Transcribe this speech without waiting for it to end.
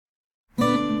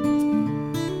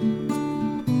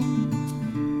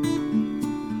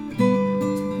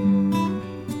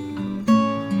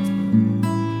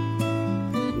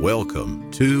Welcome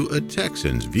to A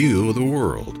Texan's View of the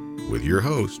World with your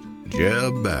host,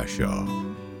 Jeb Bashaw.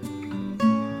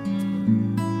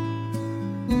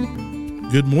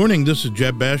 Good morning, this is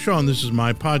Jeb Bashaw, and this is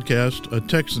my podcast, A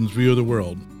Texan's View of the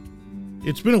World.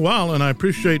 It's been a while, and I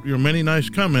appreciate your many nice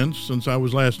comments since I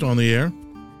was last on the air.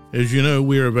 As you know,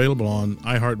 we are available on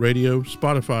iHeartRadio,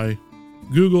 Spotify,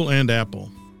 Google, and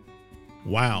Apple.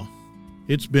 Wow,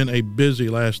 it's been a busy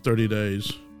last 30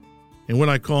 days. In what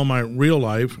I call my real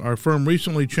life, our firm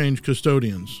recently changed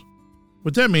custodians.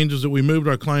 What that means is that we moved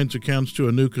our clients' accounts to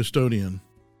a new custodian.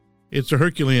 It's a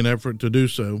Herculean effort to do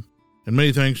so, and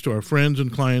many thanks to our friends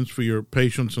and clients for your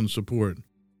patience and support.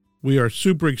 We are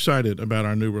super excited about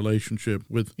our new relationship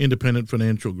with Independent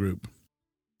Financial Group.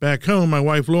 Back home, my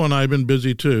wife Laurel and I have been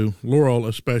busy too, Laurel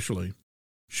especially.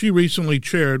 She recently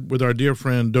chaired with our dear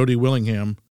friend Dodie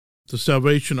Willingham the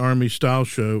Salvation Army Style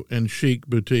Show and Chic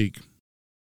Boutique.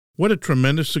 What a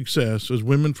tremendous success as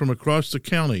women from across the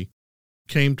county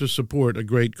came to support a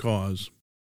great cause.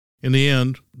 In the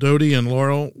end, Dodie and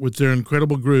Laurel, with their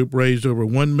incredible group, raised over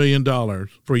 $1 million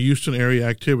for Houston area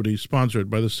activities sponsored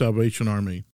by the Salvation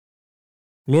Army.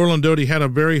 Laurel and Dodie had a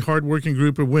very hard-working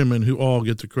group of women who all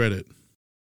get the credit.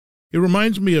 It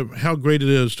reminds me of how great it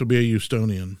is to be a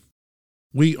Houstonian.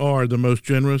 We are the most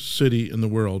generous city in the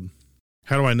world.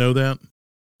 How do I know that?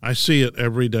 I see it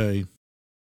every day.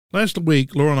 Last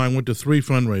week, Laurel and I went to 3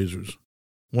 fundraisers,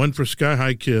 one for Sky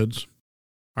High Kids.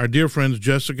 Our dear friends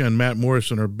Jessica and Matt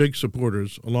Morrison are big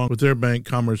supporters, along with their bank,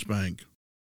 Commerce Bank.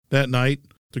 That night,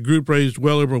 the group raised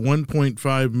well over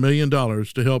 $1.5 million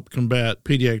to help combat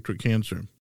pediatric cancer.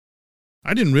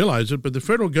 I didn't realize it, but the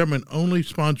federal government only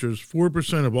sponsors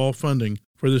 4% of all funding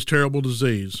for this terrible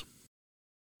disease.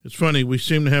 It's funny, we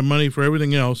seem to have money for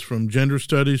everything else, from gender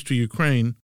studies to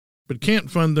Ukraine, but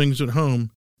can't fund things at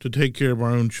home to take care of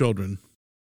our own children.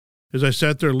 As I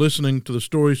sat there listening to the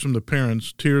stories from the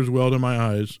parents, tears welled in my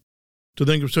eyes to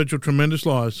think of such a tremendous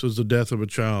loss as the death of a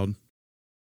child.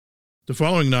 The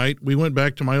following night, we went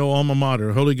back to my old alma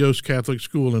mater, Holy Ghost Catholic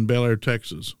School in Bel Air,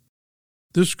 Texas.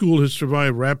 This school has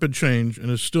survived rapid change and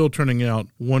is still turning out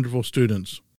wonderful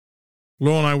students.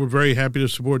 Laurel and I were very happy to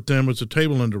support them as a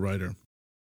table underwriter.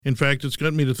 In fact, it's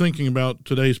got me to thinking about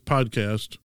today's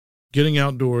podcast, getting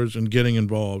outdoors and getting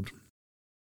involved.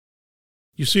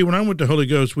 You see, when I went to Holy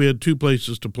Ghost, we had 2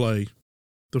 places to play,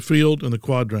 the field and the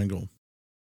quadrangle.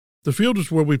 The field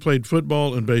is where we played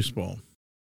football and baseball.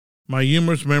 My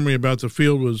humorous memory about the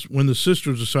field was when the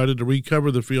sisters decided to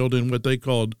recover the field in what they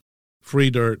called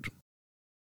free dirt.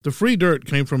 The free dirt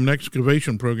came from an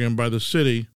excavation program by the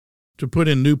city to put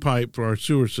in new pipe for our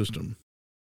sewer system.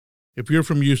 If you're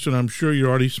from Houston, I'm sure you're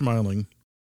already smiling.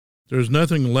 There's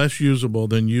nothing less usable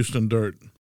than Houston dirt.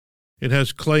 It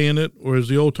has clay in it, or as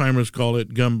the old-timers call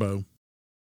it, gumbo.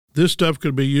 This stuff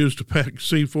could be used to pack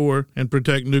C4 and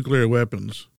protect nuclear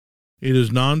weapons. It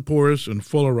is non-porous and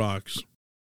full of rocks.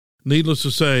 Needless to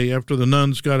say, after the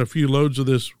nuns got a few loads of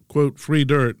this, quote, free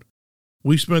dirt,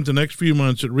 we spent the next few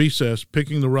months at recess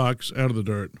picking the rocks out of the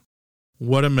dirt.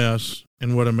 What a mess,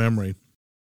 and what a memory.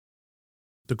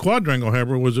 The quadrangle,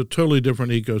 however, was a totally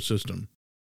different ecosystem.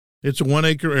 It's a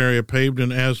 1-acre area paved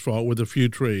in asphalt with a few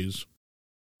trees.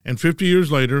 And 50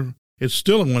 years later, it's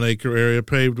still a 1-acre area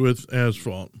paved with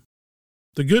asphalt.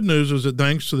 The good news is that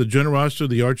thanks to the generosity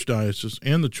of the Archdiocese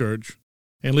and the church,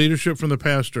 and leadership from the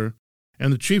pastor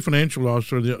and the chief financial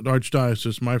officer of the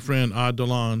Archdiocese, my friend Ad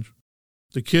Delange,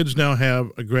 the kids now have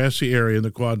a grassy area in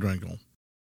the quadrangle.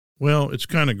 Well, it's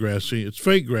kind of grassy. It's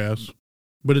fake grass,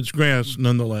 but it's grass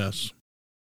nonetheless.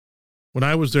 When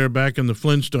I was there back in the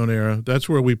Flintstone era, that's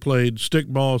where we played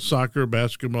stickball, soccer,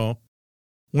 basketball.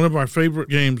 One of our favorite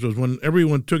games was when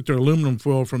everyone took their aluminum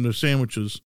foil from their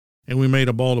sandwiches and we made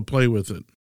a ball to play with it.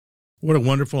 What a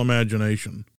wonderful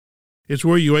imagination. It's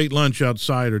where you ate lunch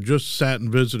outside or just sat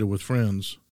and visited with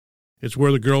friends. It's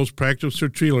where the girls practiced their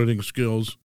cheerleading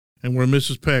skills and where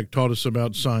Mrs. Peck taught us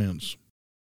about science.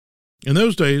 In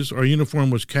those days, our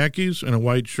uniform was khakis and a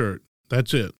white shirt.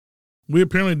 That's it. We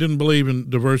apparently didn't believe in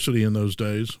diversity in those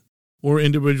days, or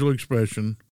individual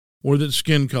expression, or that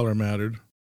skin color mattered.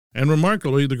 And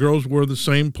remarkably, the girls wore the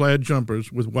same plaid jumpers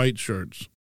with white shirts.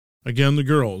 Again, the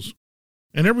girls.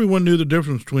 And everyone knew the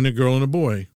difference between a girl and a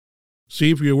boy.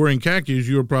 See, if you were wearing khakis,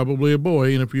 you were probably a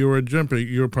boy, and if you were a jumper,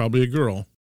 you were probably a girl.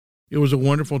 It was a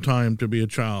wonderful time to be a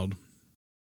child.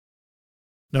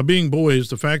 Now, being boys,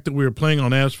 the fact that we were playing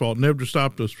on asphalt never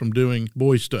stopped us from doing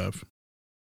boy stuff.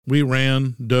 We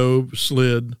ran, dove,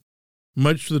 slid,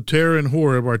 much to the terror and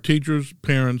horror of our teachers,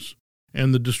 parents,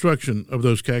 and the destruction of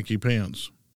those khaki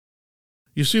pants.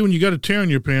 You see, when you got a tear in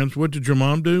your pants, what did your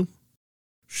mom do?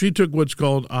 She took what's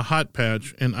called a hot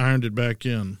patch and ironed it back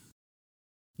in.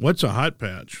 What's a hot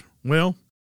patch? Well,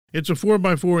 it's a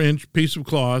 4x4-inch piece of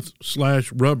cloth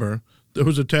 / rubber that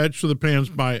was attached to the pants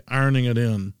by ironing it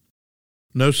in.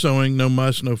 No sewing, no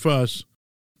muss, no fuss.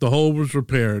 The hole was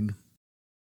repaired.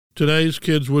 Today's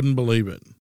kids wouldn't believe it,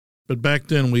 but back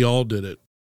then we all did it.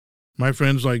 My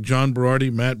friends like John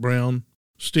Berardi, Matt Brown,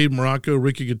 Steve Morocco,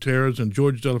 Ricky Gutierrez, and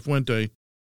George De La Fuente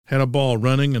had a ball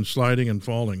running and sliding and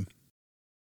falling.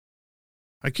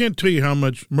 I can't tell you how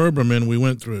much Merberman we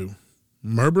went through.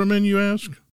 Merberman, you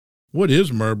ask? What is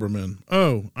Merberman?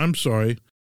 Oh, I'm sorry.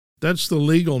 That's the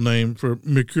legal name for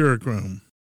mercurochrome.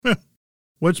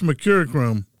 What's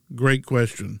mercurochrome? Great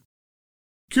question.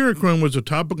 Mercurochrome was a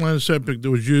topical antiseptic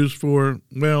that was used for,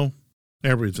 well,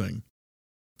 everything.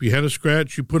 If you had a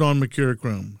scratch, you put on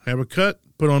mercurochrome. Have a cut,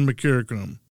 put on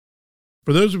mercurochrome.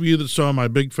 For those of you that saw my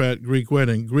big fat Greek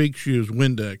wedding, Greeks use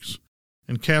Windex,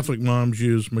 and Catholic moms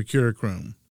use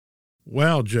mercurochrome.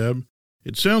 Wow, Jeb,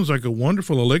 it sounds like a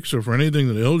wonderful elixir for anything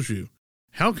that ails you.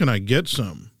 How can I get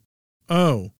some?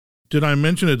 Oh, did I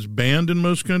mention it's banned in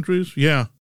most countries? Yeah,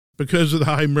 because of the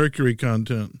high mercury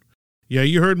content. Yeah,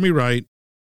 you heard me right.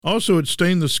 Also, it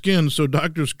stained the skin so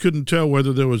doctors couldn't tell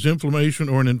whether there was inflammation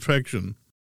or an infection.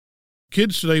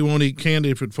 Kids today won't eat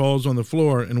candy if it falls on the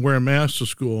floor and wear masks to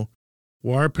school,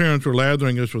 while our parents were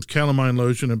lathering us with calamine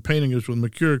lotion and painting us with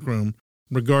mercurochrome,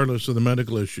 regardless of the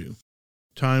medical issue.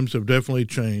 Times have definitely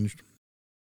changed.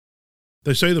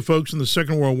 They say the folks in the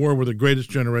Second World War were the greatest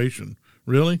generation.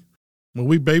 Really? Well,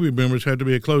 we baby boomers had to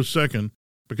be a close second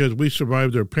because we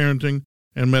survived their parenting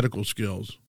and medical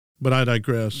skills. But I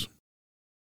digress.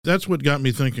 That's what got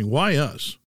me thinking, why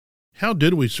us? How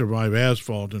did we survive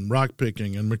asphalt and rock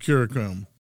picking and mercurochrome?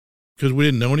 Because we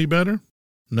didn't know any better?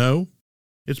 No.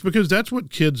 It's because that's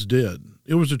what kids did.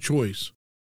 It was a choice.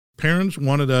 Parents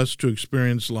wanted us to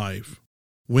experience life.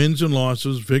 Wins and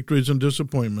losses, victories and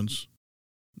disappointments.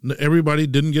 Everybody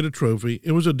didn't get a trophy.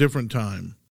 It was a different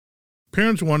time.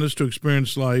 Parents want us to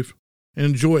experience life and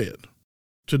enjoy it.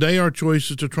 Today our choice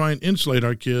is to try and insulate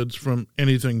our kids from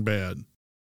anything bad.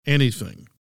 Anything.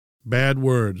 Bad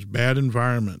words, bad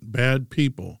environment, bad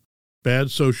people, bad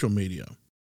social media.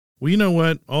 Well, you know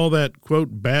what? All that,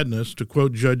 quote, badness, to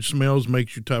quote Judge Smails,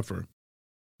 makes you tougher.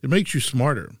 It makes you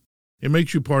smarter. It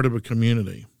makes you part of a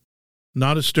community.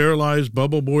 Not a sterilized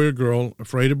bubble boy or girl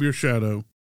afraid of your shadow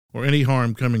or any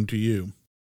harm coming to you.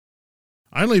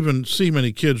 I don't even see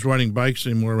many kids riding bikes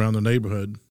anymore around the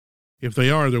neighborhood. If they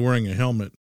are, they're wearing a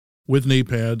helmet with knee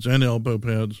pads and elbow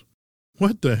pads.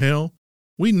 What the hell?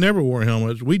 We never wore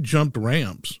helmets. We jumped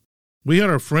ramps. We had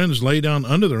our friends lay down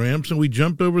under the ramps and we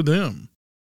jumped over them.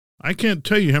 I can't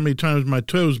tell you how many times my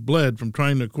toes bled from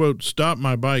trying to, quote, stop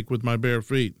my bike with my bare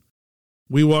feet.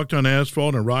 We walked on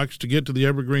asphalt and rocks to get to the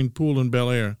Evergreen Pool in Bel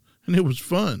Air, and it was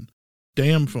fun.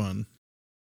 Damn fun.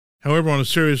 However, on a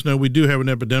serious note, we do have an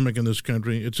epidemic in this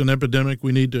country. It's an epidemic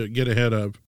we need to get ahead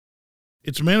of.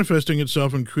 It's manifesting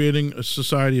itself in creating a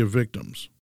society of victims.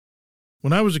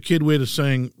 When I was a kid, we had a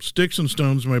saying, sticks and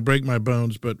stones may break my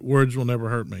bones, but words will never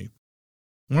hurt me.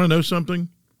 Want to know something?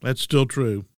 That's still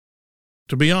true.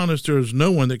 To be honest, there is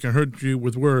no one that can hurt you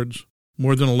with words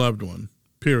more than a loved one,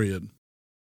 period.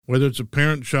 Whether it's a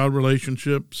parent-child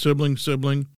relationship,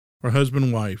 sibling, or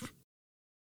husband-wife.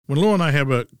 When Laura and I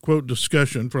have a, quote,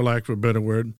 discussion, for lack of a better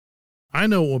word, I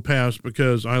know it will pass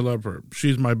because I love her.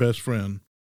 She's my best friend.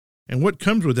 And what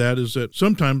comes with that is that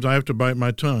sometimes I have to bite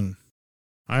my tongue.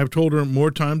 I have told her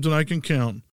more times than I can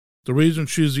count, the reason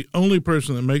she's the only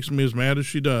person that makes me as mad as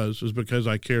she does is because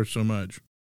I care so much.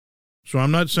 So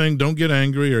I'm not saying don't get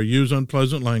angry or use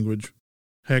unpleasant language.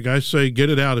 Heck, I say get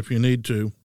it out if you need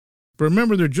to. But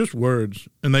remember, they're just words,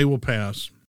 and they will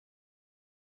pass.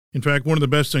 In fact, one of the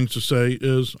best things to say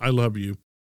is, I love you,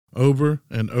 over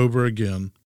and over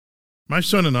again. My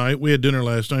son and I, we had dinner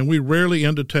last night, and we rarely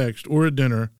end a text or a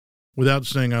dinner without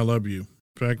saying I love you.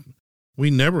 In fact, we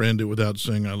never end it without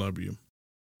saying I love you.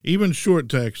 Even short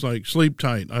texts like sleep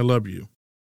tight, I love you.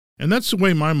 And that's the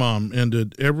way my mom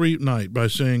ended every night, by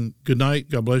saying, good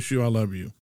night, God bless you, I love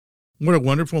you. What a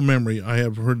wonderful memory I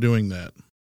have of her doing that.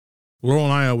 Laurel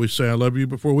and I always say I love you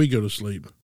before we go to sleep.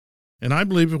 And I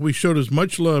believe if we showed as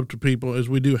much love to people as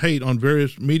we do hate on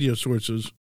various media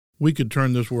sources, we could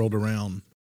turn this world around.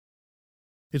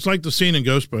 It's like the scene in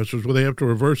Ghostbusters where they have to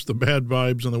reverse the bad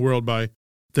vibes in the world by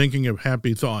thinking of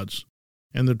happy thoughts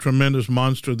and the tremendous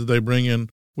monster that they bring in,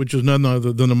 which is none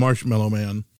other than the Marshmallow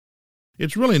Man.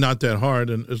 It's really not that hard,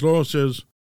 and as Laurel says,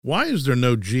 why is there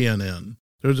no GNN?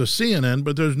 There's a CNN,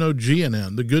 but there's no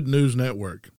GNN, the Good News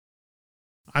Network.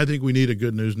 I think we need a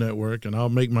good news network, and I'll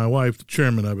make my wife the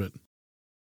chairman of it.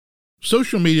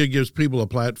 Social media gives people a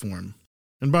platform.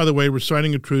 And by the way,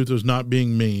 reciting the truth is not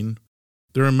being mean.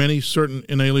 There are many certain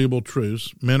inalienable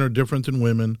truths. Men are different than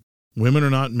women. Women are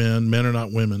not men. Men are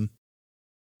not women.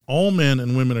 All men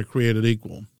and women are created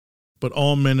equal, but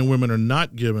all men and women are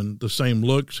not given the same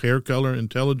looks, hair color,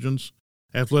 intelligence,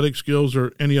 athletic skills,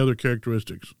 or any other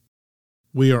characteristics.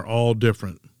 We are all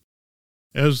different.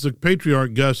 As the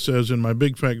patriarch Gus says in My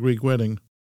Big Fat Greek Wedding,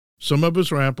 some of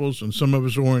us are apples and some of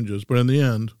us are oranges, but in the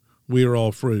end, we are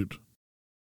all fruit.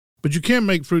 But you can't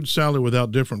make fruit salad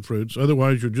without different fruits,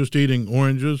 otherwise you're just eating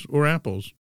oranges or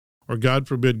apples, or God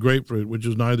forbid grapefruit, which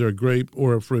is neither a grape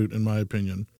or a fruit in my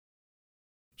opinion.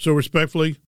 So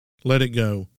respectfully, let it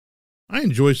go. I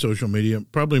enjoy social media,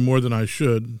 probably more than I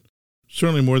should,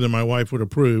 certainly more than my wife would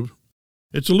approve.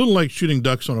 It's a little like shooting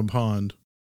ducks on a pond.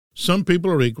 Some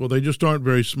people are equal, they just aren't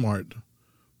very smart,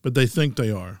 but they think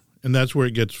they are, and that's where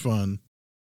it gets fun,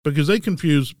 because they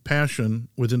confuse passion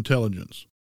with intelligence.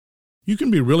 You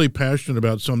can be really passionate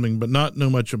about something but not know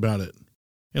much about it.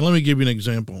 And let me give you an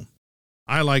example.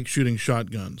 I like shooting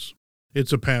shotguns.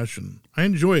 It's a passion. I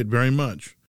enjoy it very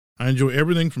much. I enjoy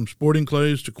everything from sporting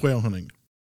clays to quail hunting.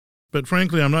 But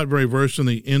frankly, I'm not very versed in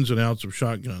the ins and outs of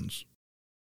shotguns.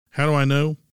 How do I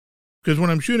know? Because when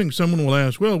I'm shooting, someone will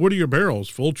ask, well, what are your barrels?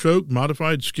 Full choke,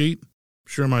 modified, skeet? I'm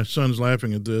sure my son's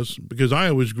laughing at this, because I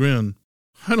always grin.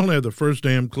 I don't have the first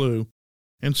damn clue.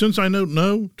 And since I don't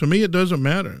know, to me it doesn't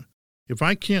matter. If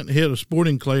I can't hit a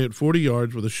sporting clay at 40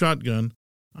 yards with a shotgun,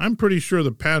 I'm pretty sure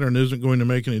the pattern isn't going to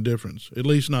make any difference, at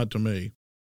least not to me.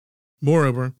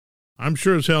 Moreover, I'm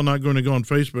sure as hell not going to go on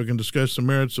Facebook and discuss the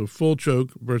merits of full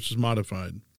choke versus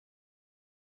modified.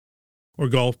 Or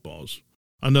golf balls,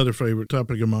 another favorite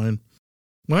topic of mine.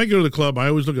 When I go to the club, I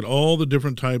always look at all the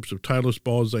different types of Titleist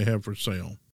balls they have for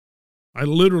sale. I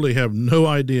literally have no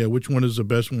idea which one is the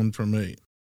best one for me.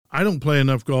 I don't play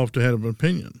enough golf to have an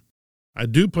opinion. I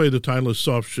do play the Titleist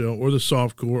soft shell or the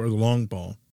soft core or the long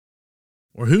ball.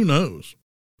 Or who knows?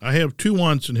 I have two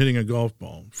wants in hitting a golf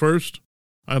ball. First,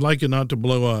 I'd like it not to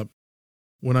blow up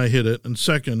when I hit it. And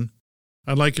second,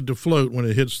 I'd like it to float when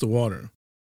it hits the water.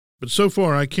 But so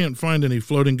far, I can't find any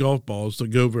floating golf balls that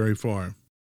go very far.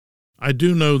 I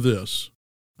do know this.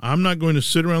 I'm not going to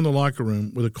sit around the locker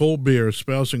room with a cold beer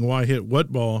espousing why I hit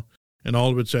what ball and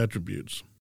all of its attributes.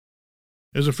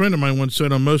 As a friend of mine once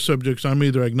said, on most subjects, I'm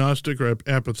either agnostic or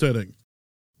apathetic,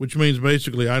 which means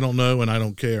basically I don't know and I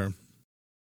don't care.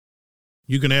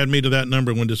 You can add me to that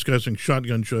number when discussing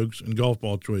shotgun chokes and golf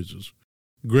ball choices.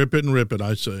 Grip it and rip it,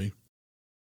 I say.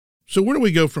 So where do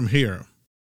we go from here?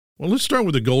 Well, let's start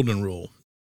with the golden rule.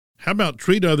 How about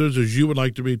treat others as you would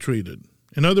like to be treated?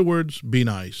 In other words, be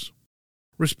nice.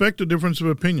 Respect a difference of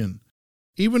opinion,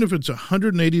 even if it's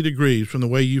 180 degrees from the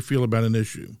way you feel about an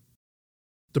issue.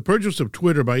 The purchase of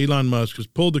Twitter by Elon Musk has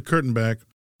pulled the curtain back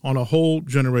on a whole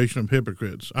generation of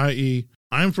hypocrites, i.e.,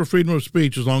 I'm for freedom of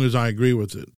speech as long as I agree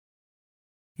with it.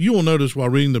 You will notice while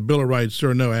reading the Bill of Rights there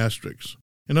are no asterisks.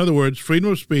 In other words,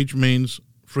 freedom of speech means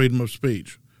freedom of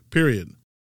speech, period.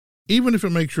 Even if it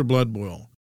makes your blood boil,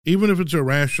 even if it's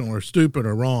irrational or stupid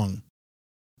or wrong.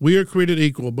 We are created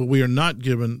equal, but we are not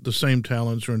given the same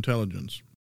talents or intelligence.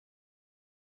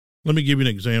 Let me give you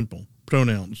an example.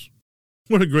 Pronouns.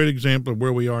 What a great example of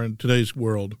where we are in today's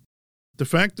world. The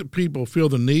fact that people feel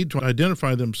the need to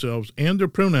identify themselves and their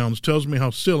pronouns tells me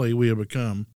how silly we have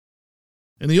become.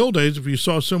 In the old days, if you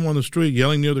saw someone on the street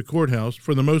yelling near the courthouse,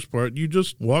 for the most part, you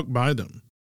just walk by them.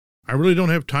 I really don't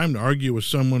have time to argue with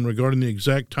someone regarding the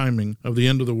exact timing of the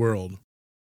end of the world.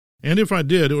 And if I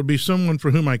did, it would be someone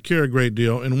for whom I care a great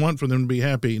deal and want for them to be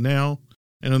happy now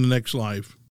and in the next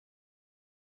life.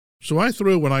 So I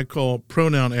throw what I call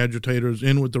pronoun agitators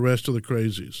in with the rest of the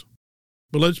crazies.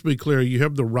 But let's be clear, you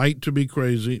have the right to be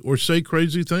crazy or say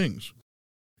crazy things.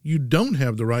 You don't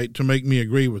have the right to make me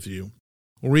agree with you,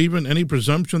 or even any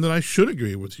presumption that I should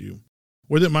agree with you,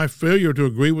 or that my failure to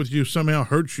agree with you somehow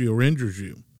hurts you or injures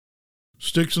you.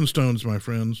 Sticks and stones, my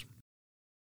friends.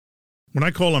 When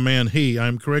I call a man he, I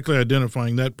am correctly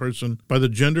identifying that person by the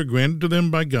gender granted to them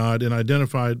by God and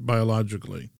identified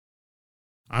biologically.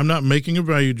 I'm not making a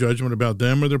value judgment about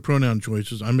them or their pronoun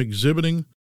choices. I'm exhibiting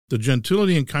the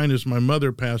gentility and kindness my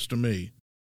mother passed to me.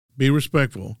 Be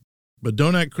respectful, but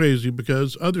don't act crazy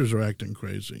because others are acting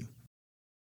crazy.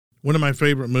 One of my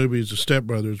favorite movies is Step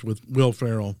Brothers with Will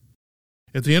Ferrell.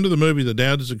 At the end of the movie, the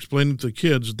dad is explaining to the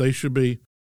kids that they should be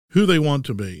who they want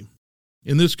to be.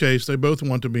 In this case, they both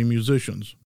want to be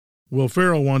musicians. Will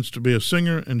Ferrell wants to be a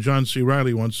singer, and John C.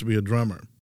 Reilly wants to be a drummer.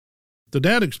 The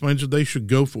dad explains that they should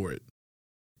go for it.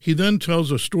 He then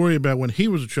tells a story about when he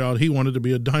was a child, he wanted to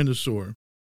be a dinosaur.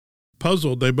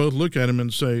 Puzzled, they both look at him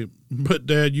and say, "But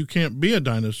Dad, you can't be a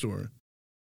dinosaur."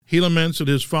 He laments that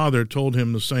his father told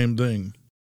him the same thing.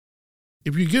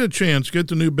 If you get a chance, get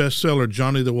the new bestseller,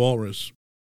 Johnny the Walrus.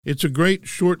 It's a great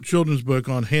short children's book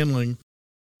on handling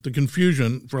the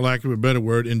confusion, for lack of a better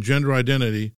word, in gender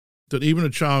identity that even a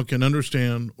child can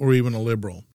understand, or even a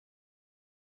liberal.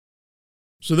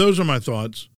 So those are my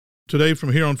thoughts. Today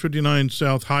from here on 59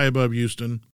 South, high above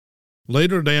Houston.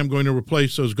 Later today, I'm going to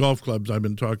replace those golf clubs I've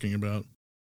been talking about.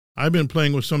 I've been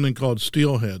playing with something called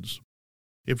steelheads.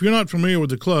 If you're not familiar with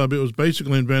the club, it was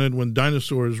basically invented when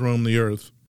dinosaurs roamed the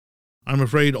earth. I'm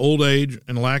afraid old age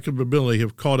and lack of ability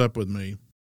have caught up with me.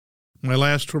 My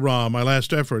last hurrah, my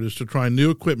last effort is to try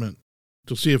new equipment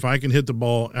to see if I can hit the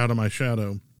ball out of my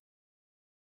shadow.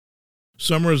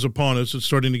 Summer is upon us. It's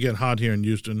starting to get hot here in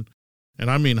Houston. And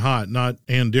I mean hot, not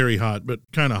Ann Derry hot, but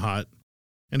kind of hot.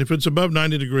 And if it's above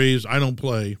 90 degrees, I don't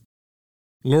play.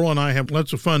 Laurel and I have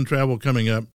lots of fun travel coming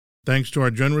up, thanks to our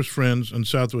generous friends and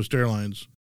Southwest Airlines.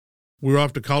 We're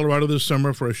off to Colorado this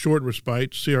summer for a short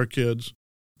respite to see our kids,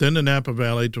 then to Napa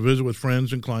Valley to visit with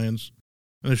friends and clients,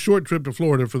 and a short trip to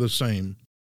Florida for the same.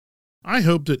 I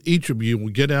hope that each of you will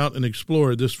get out and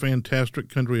explore this fantastic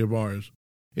country of ours.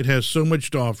 It has so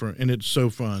much to offer, and it's so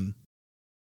fun.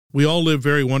 We all live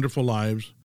very wonderful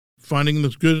lives. Finding the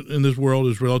good in this world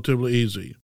is relatively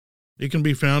easy. It can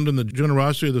be found in the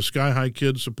generosity of the Sky High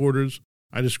Kids supporters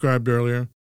I described earlier,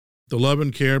 the love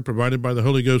and care provided by the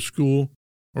Holy Ghost School,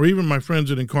 or even my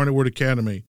friends at Incarnate Word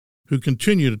Academy, who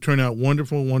continue to turn out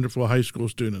wonderful, wonderful high school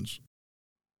students.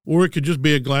 Or it could just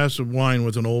be a glass of wine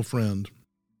with an old friend.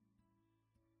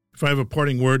 If I have a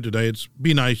parting word today, it's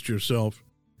be nice to yourself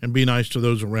and be nice to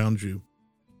those around you.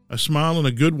 A smile and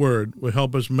a good word will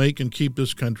help us make and keep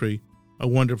this country a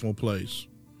wonderful place.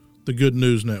 The Good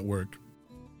News Network.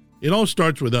 It all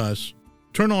starts with us.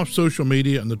 Turn off social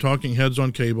media and the talking heads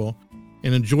on cable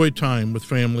and enjoy time with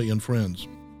family and friends.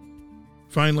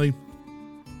 Finally,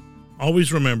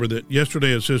 always remember that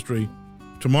yesterday is history,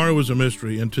 tomorrow is a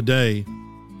mystery, and today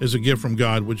is a gift from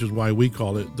God, which is why we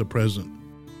call it the present.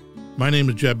 My name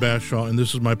is Jeb Bashaw, and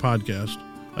this is my podcast,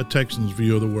 A Texan's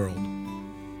View of the World.